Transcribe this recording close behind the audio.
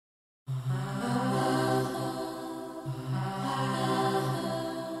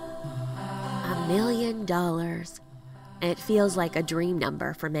$1,000,000. It feels like a dream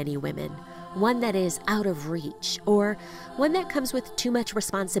number for many women, one that is out of reach, or one that comes with too much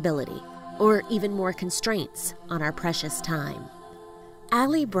responsibility, or even more constraints on our precious time.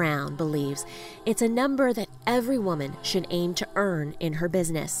 Allie Brown believes it's a number that every woman should aim to earn in her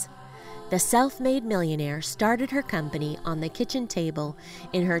business. The self-made millionaire started her company on the kitchen table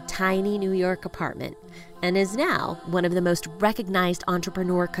in her tiny New York apartment and is now one of the most recognized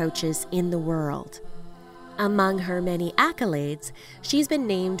entrepreneur coaches in the world. Among her many accolades, she's been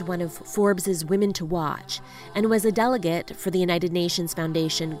named one of Forbes' Women to Watch and was a delegate for the United Nations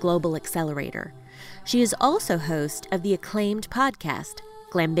Foundation Global Accelerator. She is also host of the acclaimed podcast,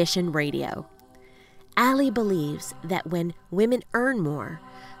 Glambition Radio. Allie believes that when women earn more,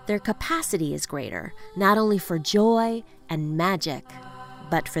 their capacity is greater, not only for joy and magic,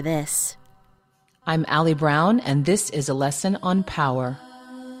 but for this. I'm Allie Brown, and this is a lesson on power.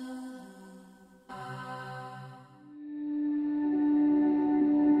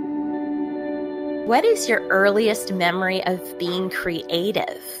 What is your earliest memory of being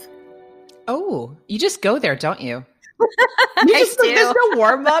creative? Oh, you just go there, don't you? I do. There's no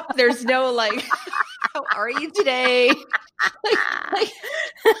warm up. There's no like, how are you today?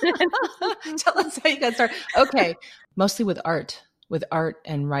 Tell us how you got started. Okay. Mostly with art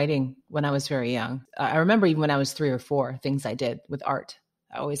and writing when I was very young. I remember even when I was 3 or 4, things I did with art.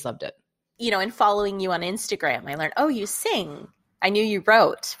 I always loved it. You know, in following you on Instagram, I learned, oh, you sing. I knew you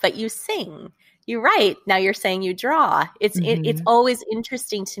wrote, but you sing. You write. Now you're saying you draw. It's always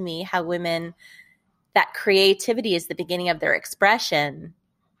interesting to me how women, that creativity is the beginning of their expression,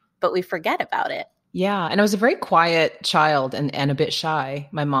 but we forget about it. Yeah. And I was a very quiet child and a bit shy,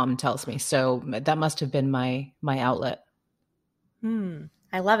 my mom tells me. So that must have been my outlet.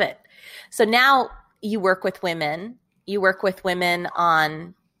 I love it. So now you work with women. You work with women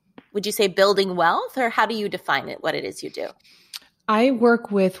on, would you say building wealth, or how do you define it, what it is you do? I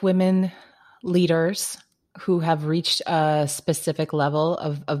work with women leaders who have reached a specific level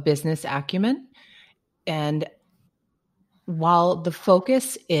of business acumen. And while the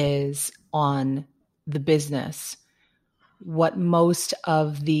focus is on the business, what most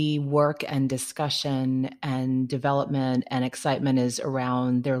of the work and discussion and development and excitement is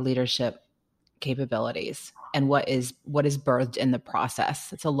around their leadership capabilities and what is birthed in the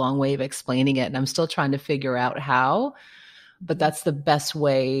process. It's a long way of explaining it, and I'm still trying to figure out how, but that's the best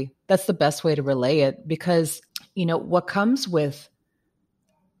way. That's the best way to relay it, because, you know, what comes with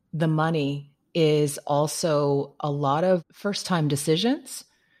the money is also a lot of first-time decisions,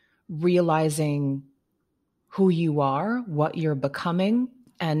 realizing who you are, what you're becoming.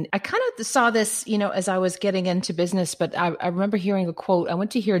 And I kind of saw this, you know, as I was getting into business, but I remember hearing a quote. I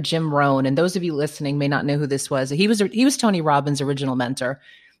went to hear Jim Rohn, and those of you listening may not know who this was. He was Tony Robbins' original mentor.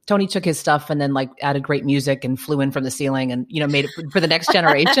 Tony took his stuff and then like added great music and flew in from the ceiling and, you know, made it for the next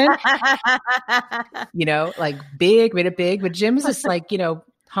generation, you know, like made it big. But Jim's this like, you know,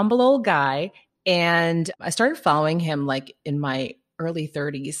 humble old guy. And I started following him like in my early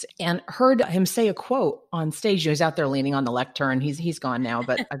 30s and heard him say a quote on stage. He was out there leaning on the lectern. He's gone now,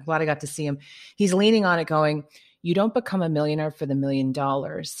 but I'm glad I got to see him. He's leaning on it going, you don't become a millionaire for the $1 million.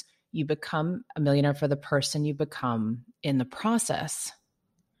 You become a millionaire for the person you become in the process.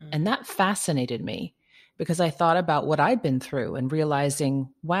 And that fascinated me because I thought about what I'd been through and realizing,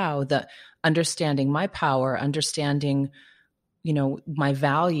 wow, the understanding my power, understanding, you know, my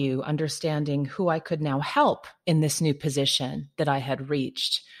value, understanding who I could now help in this new position that I had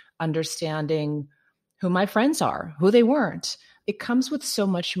reached, understanding who my friends are, who they weren't. It comes with so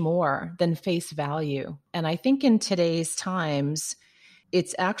much more than face value. And I think in today's times,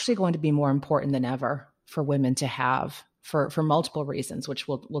 it's actually going to be more important than ever for women to have for multiple reasons, which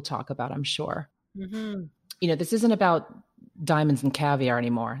we'll talk about, I'm sure. Mm-hmm. You know, this isn't about diamonds and caviar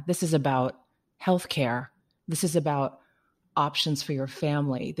anymore. This is about healthcare. This is about options for your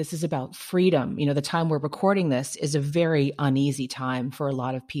family. This is about freedom. You know, the time we're recording this is a very uneasy time for a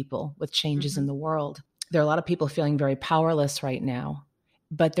lot of people with changes in the world. There are a lot of people feeling very powerless right now,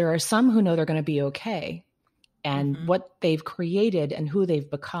 but there are some who know they're going to be okay. And what they've created and who they've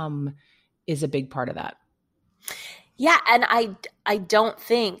become is a big part of that. Yeah. And I don't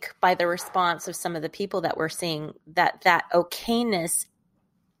think by the response of some of the people that we're seeing that okayness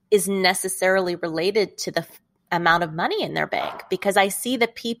is necessarily related to the amount of money in their bank, because I see the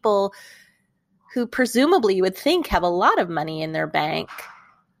people who presumably you would think have a lot of money in their bank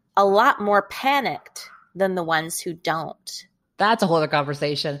a lot more panicked than the ones who don't. That's a whole other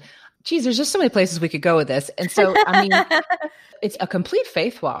conversation. Geez, there's just so many places we could go with this. And so, I mean, it's a complete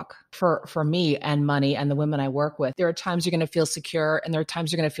faith walk for me and money and the women I work with. There are times you're going to feel secure and there are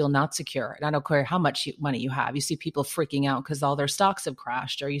times you're going to feel not secure. And I don't care how much money you have. You see people freaking out because all their stocks have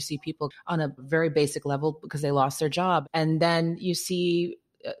crashed, or you see people on a very basic level because they lost their job. And then you see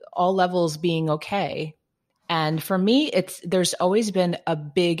all levels being okay. And for me, there's always been a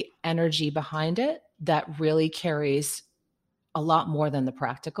big energy behind it that really carries a lot more than the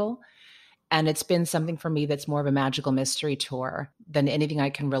practical. And it's been something for me that's more of a magical mystery tour than anything I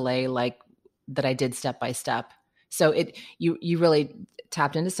can relay, like that I did step by step. So you really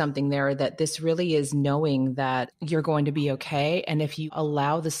tapped into something there, that this really is knowing that you're going to be okay. And if you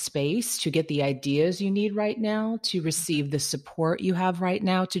allow the space to get the ideas you need right now, to receive the support you have right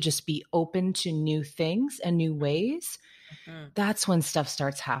now, to just be open to new things and new ways, that's when stuff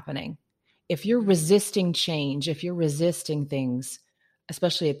starts happening. If you're resisting change, if you're resisting things,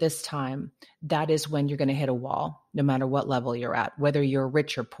 especially at this time, that is when you're going to hit a wall, no matter what level you're at, whether you're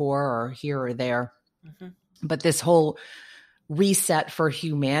rich or poor or here or there. But this whole reset for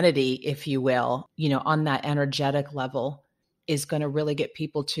humanity, if you will, on that energetic level is going to really get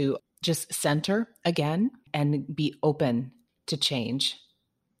people to just center again and be open to change.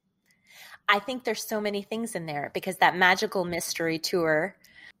 I think there's so many things in there, because that magical mystery tour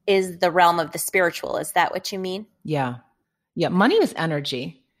is the realm of the spiritual. Is that what you mean? Yeah. Yeah. Money is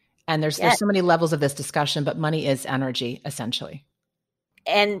energy. And there's so many levels of this discussion, but money is energy, essentially.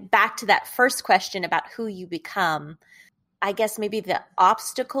 And back to that first question about who you become, I guess maybe the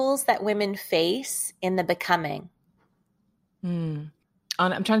obstacles that women face in the becoming. I'm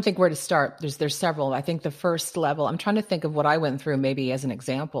trying to think where to start. There's several. I think the first level, I'm trying to think of what I went through maybe as an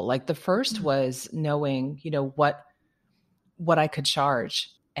example. Like the first was knowing, what I could charge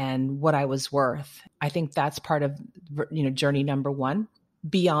and what I was worth. I think that's part of, journey number one.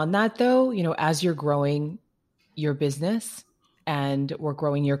 Beyond that though, as you're growing your business and we're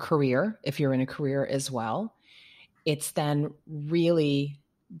growing your career, if you're in a career as well, it's then really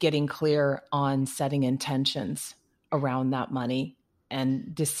getting clear on setting intentions around that money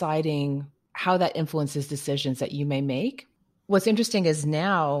and deciding how that influences decisions that you may make. What's interesting is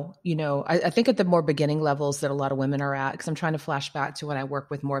now, I think at the more beginning levels that a lot of women are at, because I'm trying to flash back to when I work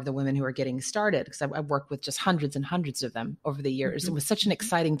with more of the women who are getting started, because I've worked with just hundreds and hundreds of them over the years. It was such an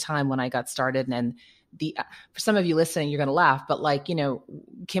exciting time when I got started. And for some of you listening, you're going to laugh, but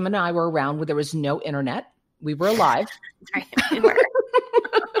Kim and I were around where there was no internet. We were alive. Right, we were.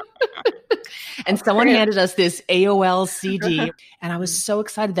 And someone handed us this AOL CD. And I was so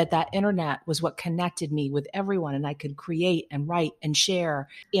excited that internet was what connected me with everyone. And I could create and write and share.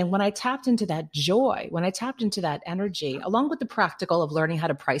 And when I tapped into that joy, when I tapped into that energy, along with the practical of learning how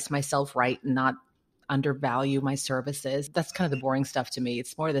to price myself right and not undervalue my services, that's kind of the boring stuff to me.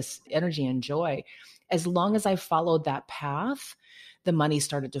 It's more this energy and joy. As long as I followed that path, the money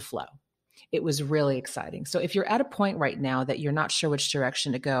started to flow. It was really exciting. So if you're at a point right now that you're not sure which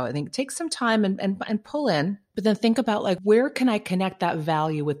direction to go, I think take some time and pull in, but then think about where can I connect that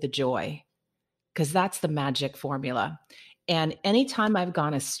value with the joy? Because that's the magic formula. And anytime I've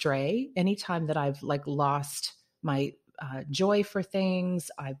gone astray, anytime that I've lost my joy for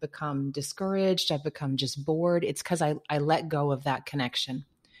things, I've become discouraged, I've become just bored, it's because I let go of that connection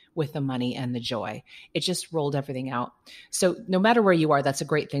with the money and the joy. It just rolled everything out. So no matter where you are, that's a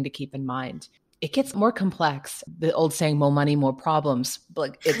great thing to keep in mind. It gets more complex. The old saying, more money, more problems,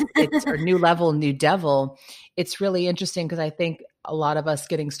 but it's a new level, new devil. It's really interesting because I think a lot of us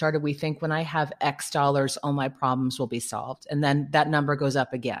getting started, we think when I have X dollars, all my problems will be solved. And then that number goes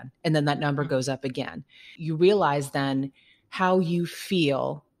up again. And then that number goes up again. You realize then how you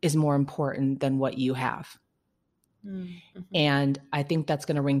feel is more important than what you have. Mm-hmm. And I think that's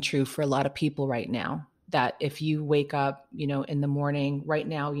going to ring true for a lot of people right now, that if you wake up, in the morning right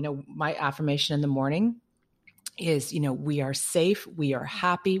now, my affirmation in the morning is, we are safe, we are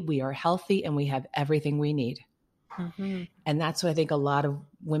happy, we are healthy, and we have everything we need. Mm-hmm. And that's what I think a lot of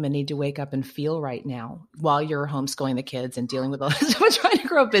women need to wake up and feel right now while you're homeschooling the kids and dealing with all this, trying to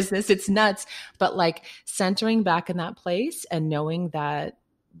grow a business. It's nuts. But centering back in that place and knowing that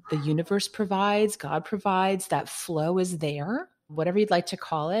the universe provides, God provides, that flow is there, whatever you'd like to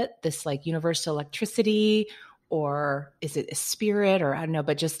call it, this universal electricity, or is it a spirit, or I don't know,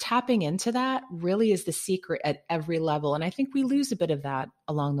 but just tapping into that really is the secret at every level. And I think we lose a bit of that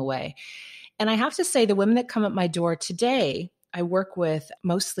along the way. And I have to say, the women that come at my door today, I work with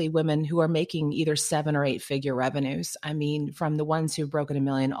mostly women who are making either 7 or 8 figure revenues. I mean, from the ones who've broken $1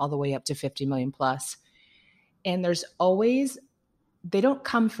 million all the way up to 50 million plus. And there's always they don't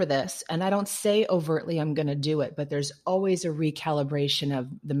come for this. And I don't say overtly, I'm going to do it, but there's always a recalibration of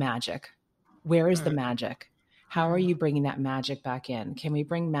the magic. Where is the magic? How are you bringing that magic back in? Can we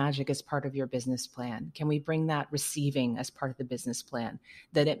bring magic as part of your business plan? Can we bring that receiving as part of the business plan?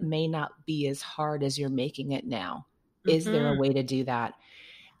 That it may not be as hard as you're making it now. Is there a way to do that?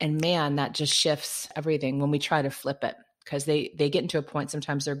 And man, that just shifts everything when we try to flip it, because they get into a point,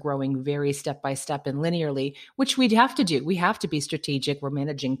 sometimes they're growing very step by step and linearly, which we'd have to do. We have to be strategic. We're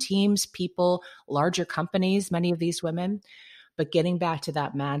managing teams, people, larger companies, many of these women, but getting back to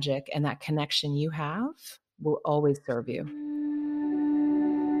that magic and that connection you have will always serve you.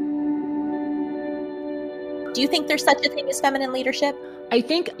 Do you think there's such a thing as feminine leadership? I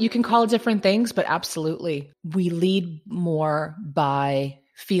think you can call it different things, but absolutely. We lead more by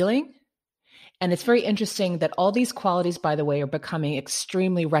feeling. And it's very interesting that all these qualities, by the way, are becoming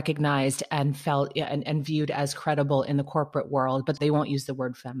extremely recognized and felt and viewed as credible in the corporate world, but they won't use the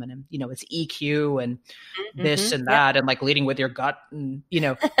word feminine. You know, it's EQ and this and that, and like leading with your gut, and, you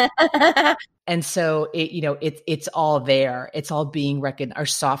know, and so it's all there. It's all being recognized. Our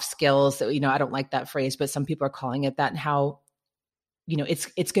soft skills, I don't like that phrase, but some people are calling it that, and how,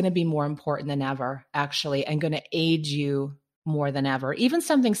 it's going to be more important than ever, actually, and going to aid you more than ever. Even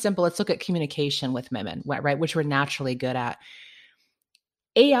something simple. Let's look at communication with women, right? Which we're naturally good at.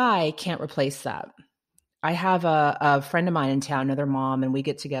 AI can't replace that. I have a friend of mine in town, another mom, and we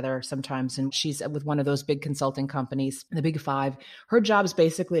get together sometimes, and she's with one of those big consulting companies, the Big Five. Her job is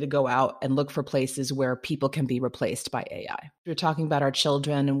basically to go out and look for places where people can be replaced by AI. We're talking about our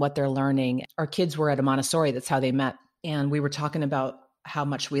children and what they're learning. Our kids were at a Montessori. That's how they met. And we were talking about how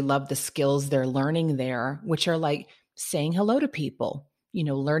much we love the skills they're learning there, which are like saying hello to people,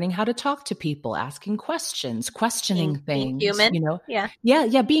 learning how to talk to people, asking questions, questioning things, being human.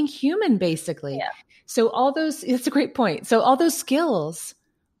 Yeah. Being human, basically. Yeah. So all those, it's a great point. So all those skills,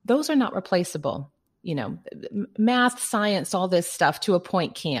 those are not replaceable. Math, science, all this stuff to a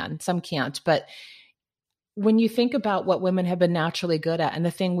point can, some can't. But when you think about what women have been naturally good at and the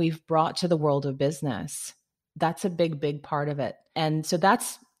thing we've brought to the world of business, that's a big, big part of it. And so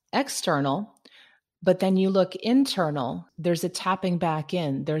that's external. But then you look internal, there's a tapping back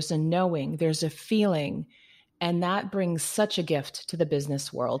in, there's a knowing, there's a feeling, and that brings such a gift to the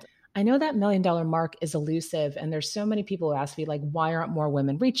business world. I know that $1 million mark is elusive, and there's so many people who ask me, like, why aren't more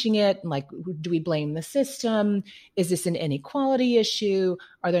women reaching it? And like, do we blame the system? Is this an inequality issue?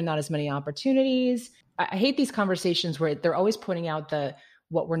 Are there not as many opportunities? I hate these conversations where they're always pointing out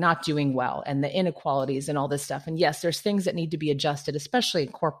what we're not doing well and the inequalities and all this stuff. And yes, there's things that need to be adjusted, especially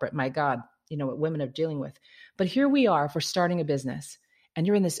in corporate. My God, what women are dealing with. But here we are for starting a business, and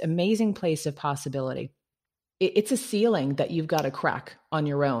you're in this amazing place of possibility. It's a ceiling that you've got to crack on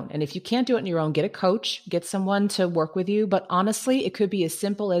your own. And if you can't do it on your own, get a coach, get someone to work with you. But honestly, it could be as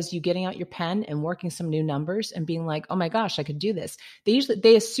simple as you getting out your pen and working some new numbers and being like, oh my gosh, I could do this.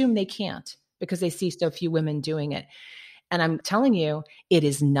 They assume they can't because they see so few women doing it. And I'm telling you, it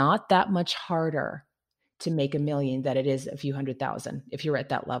is not that much harder to make $1 million than it is a few $100,000 if you're at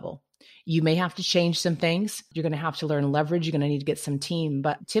that level. You may have to change some things. You're going to have to learn leverage. You're going to need to get some team.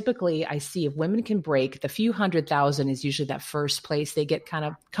 But typically I see if women can break, the few $100,000 is usually that first place they get kind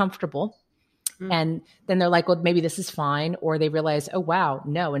of comfortable. And then they're like, well, maybe this is fine. Or they realize, oh, wow,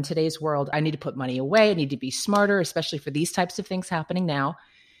 no, in today's world, I need to put money away. I need to be smarter, especially for these types of things happening now.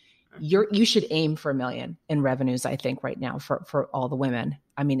 You should aim for $1 million in revenues, I think, right now for all the women.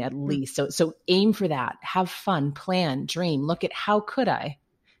 I mean, at least. So aim for that. Have fun, plan, dream. Look at how could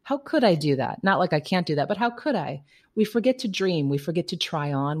I do that? Not like I can't do that, but how could I? We forget to dream. We forget to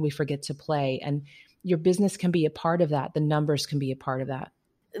try on. We forget to play. And your business can be a part of that. The numbers can be a part of that.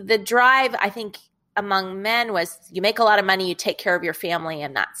 The drive, I think, among men was you make a lot of money, you take care of your family,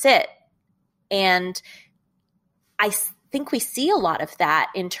 and that's it. And I think we see a lot of that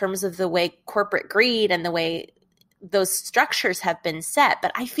in terms of the way corporate greed and the way those structures have been set.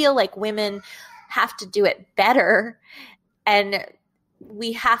 But I feel like women have to do it better, and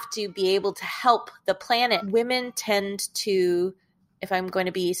we have to be able to help the planet. Women tend to, if I'm going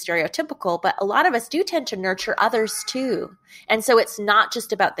to be stereotypical, but a lot of us do tend to nurture others too. And so it's not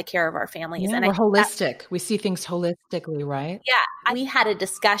just about the care of our families. Yeah, and we're holistic. We see things holistically, right? Yeah. We had a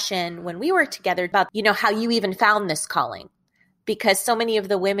discussion when we were together about, how you even found this calling, because so many of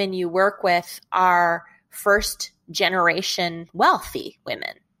the women you work with are first generation wealthy women.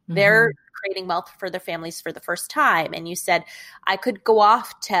 Mm-hmm. They're creating wealth for their families for the first time. And you said, I could go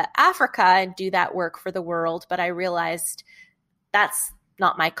off to Africa and do that work for the world, but I realized that's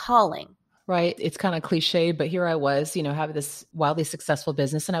not my calling. right? It's kind of cliche, but here I was, having this wildly successful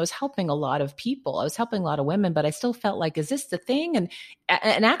business, and I was helping a lot of people. I was helping a lot of women, but I still felt like, is this the thing? And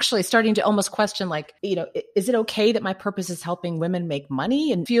actually starting to almost question, like, is it okay that my purpose is helping women make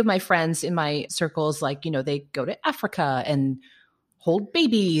money? And a few of my friends in my circles, like, they go to Africa and hold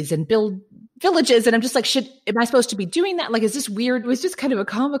babies and build villages. And I'm just like, am I supposed to be doing that? Like, is this weird? It was just kind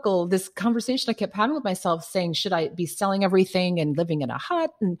of this conversation I kept having with myself, saying, should I be selling everything and living in a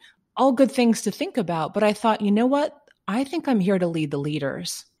hut? And all good things to think about. But I thought, you know what? I think I'm here to lead the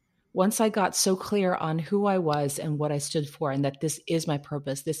leaders. Once I got so clear on who I was and what I stood for, and that this is my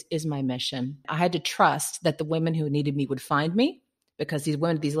purpose, this is my mission, I had to trust that the women who needed me would find me, because these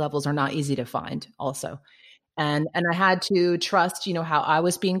women at these levels are not easy to find also. And I had to trust, how I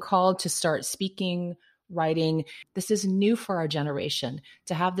was being called to start speaking, writing. This is new for our generation,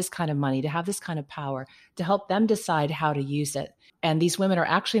 to have this kind of money, to have this kind of power, to help them decide how to use it. And these women are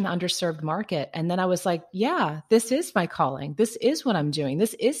actually in the underserved market. And then I was like, yeah, this is my calling. This is what I'm doing.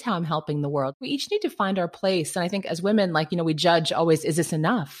 This is how I'm helping the world. We each need to find our place. And I think as women, like, we judge always, is this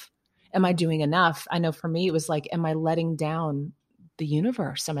enough? Am I doing enough? I know for me, it was like, am I letting down the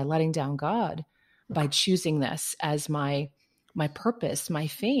universe? Am I letting down God by choosing this as my purpose, my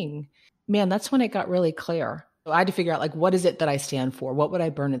thing? Man, that's when it got really clear. So I had to figure out, like, what is it that I stand for? What would I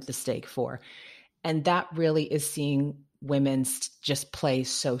burn at the stake for? And that really is seeing women just play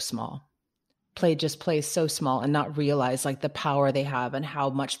so small, and not realize, like, the power they have and how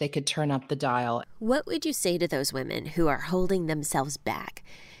much they could turn up the dial. What would you say to those women who are holding themselves back,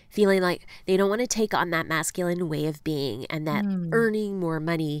 feeling like they don't want to take on that masculine way of being and that earning more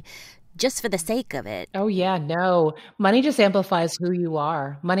money just for the sake of it? Oh yeah, no. Money just amplifies who you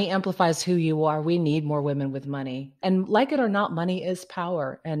are. Money amplifies who you are. We need more women with money. And like it or not, money is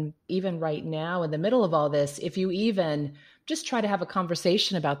power. And even right now, in the middle of all this, if you even just try to have a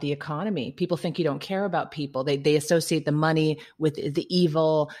conversation about the economy, people think you don't care about people. They associate the money with the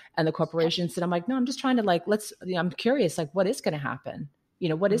evil and the corporations. And I'm like, no, I'm just trying to, like, I'm curious, like, what is going to happen?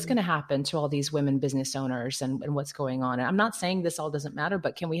 What is going to happen to all these women business owners and what's going on? And I'm not saying this all doesn't matter,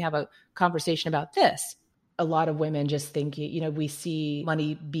 but can we have a conversation about this? A lot of women just think, we see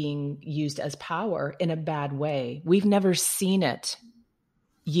money being used as power in a bad way. We've never seen it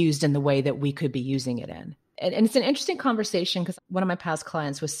used in the way that we could be using it in. And it's an interesting conversation, because one of my past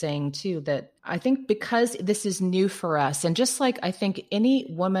clients was saying too, that I think because this is new for us, and just like I think any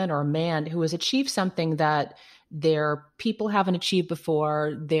woman or man who has achieved something that their people haven't achieved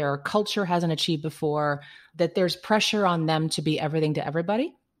before, their culture hasn't achieved before, that there's pressure on them to be everything to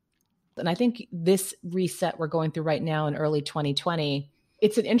everybody. And I think this reset we're going through right now in early 2020,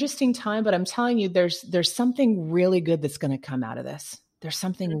 it's an interesting time, but I'm telling you, there's something really good that's going to come out of this. There's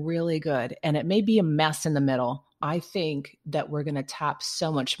something really good, and it may be a mess in the middle. I think that we're going to tap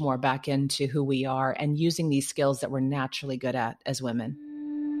so much more back into who we are and using these skills that we're naturally good at as women.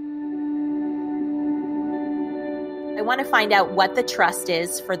 I want to find out what the trust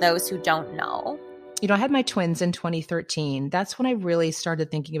is for those who don't know. I had my twins in 2013. That's when I really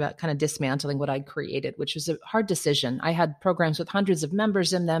started thinking about kind of dismantling what I'd created, which was a hard decision. I had programs with hundreds of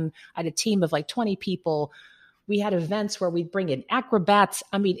members in them. I had a team of like 20 people. We had events where we'd bring in acrobats.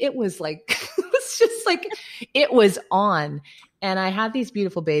 I mean, it was like, it was just like, it was on. And I had these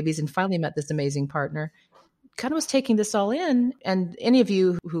beautiful babies and finally met this amazing partner. Kind of was taking this all in. And any of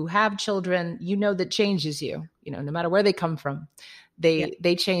you who have children, that changes you, no matter where they come from,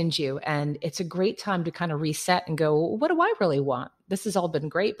 they change you. And it's a great time to kind of reset and go, well, what do I really want? This has all been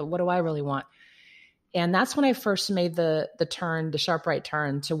great, but what do I really want? And that's when I first made the sharp right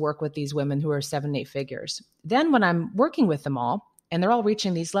turn to work with these women who are 7, 8 figures. Then when I'm working with them all and they're all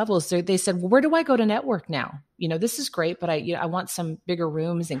reaching these levels, they said, well, where do I go to network now? This is great, but I want some bigger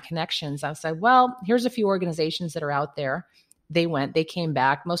rooms and connections. I said, well, here's a few organizations that are out there. They came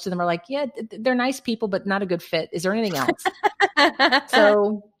back. Most of them are like, yeah, they're nice people, but not a good fit. Is there anything else?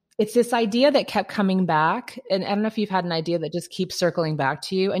 So it's this idea that kept coming back. And I don't know if you've had an idea that just keeps circling back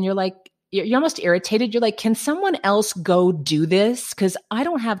to you. And you're like, you're almost irritated. You're like, can someone else go do this? Because I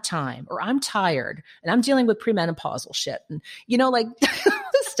don't have time, or I'm tired and I'm dealing with premenopausal shit and, like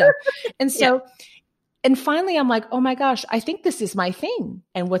this stuff. And so, and finally I'm like, oh my gosh, I think this is my thing.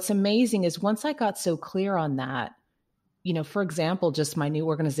 And what's amazing is once I got so clear on that, for example, just my new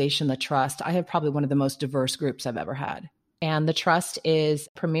organization, The Trust, I have probably one of the most diverse groups I've ever had. And The Trust is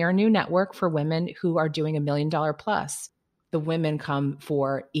a premier new network for women who are doing $1 million plus. The women come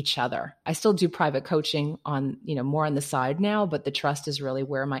for each other. I still do private coaching on, more on the side now, but The Trust is really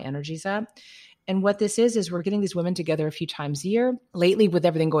where my energy's at. And what this is we're getting these women together a few times a year. Lately, with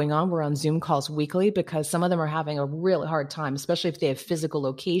everything going on, we're on Zoom calls weekly because some of them are having a really hard time, especially if they have physical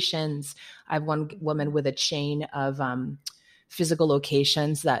locations. I have one woman with a chain of physical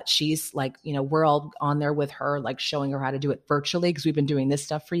locations that she's like, we're all on there with her, like showing her how to do it virtually because we've been doing this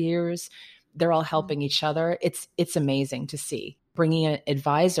stuff for years. They're all helping each other. It's amazing to see. Bringing in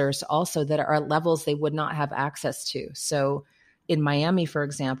advisors also that are at levels they would not have access to. So in Miami, for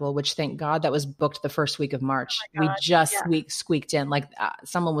example, which thank God that was booked the first week of March. We just squeaked in, like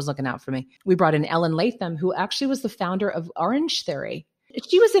someone was looking out for me. We brought in Ellen Latham, who actually was the founder of Orange Theory.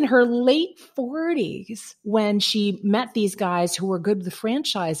 She was in her late 40s when she met these guys who were good with the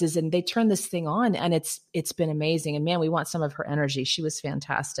franchises, and they turned this thing on, and it's been amazing. And man, we want some of her energy. She was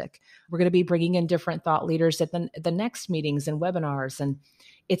fantastic. We're going to be bringing in different thought leaders at the next meetings and webinars, and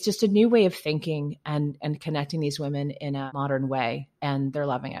it's just a new way of thinking and connecting these women in a modern way, and they're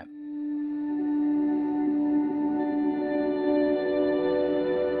loving it.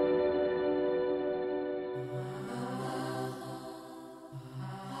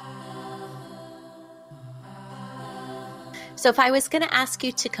 So if I was going to ask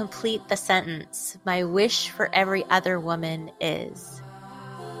you to complete the sentence, my wish for every other woman is?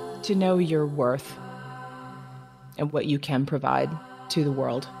 To know your worth and what you can provide to the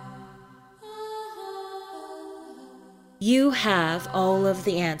world. You have all of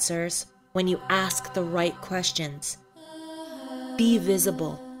the answers when you ask the right questions. Be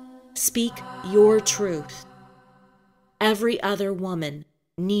visible. Speak your truth. Every other woman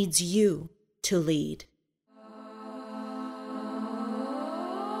needs you to lead.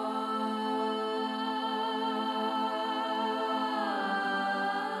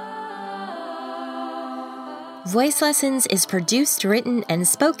 Voice Lessons is produced, written, and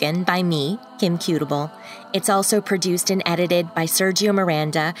spoken by me, Kim Cutable. It's also produced and edited by Sergio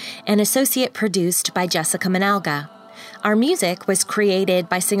Miranda and associate produced by Jessica Manalga. Our music was created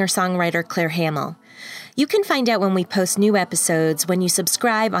by singer-songwriter Claire Hamill. You can find out when we post new episodes when you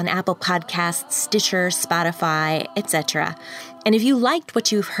subscribe on Apple Podcasts, Stitcher, Spotify, etc. And if you liked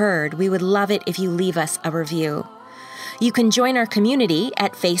what you've heard, we would love it if you leave us a review. You can join our community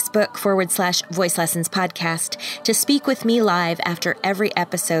at Facebook.com/Voice Lessons Podcast to speak with me live after every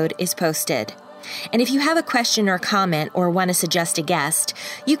episode is posted. And if you have a question or comment or want to suggest a guest,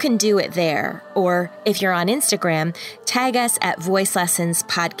 you can do it there. Or if you're on Instagram, tag us at Voice Lessons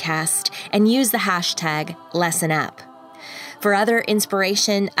Podcast and use the hashtag #LessonUp. For other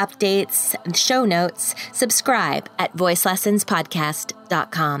inspiration, updates, and show notes, subscribe at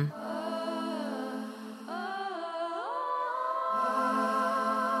voicelessonspodcast.com.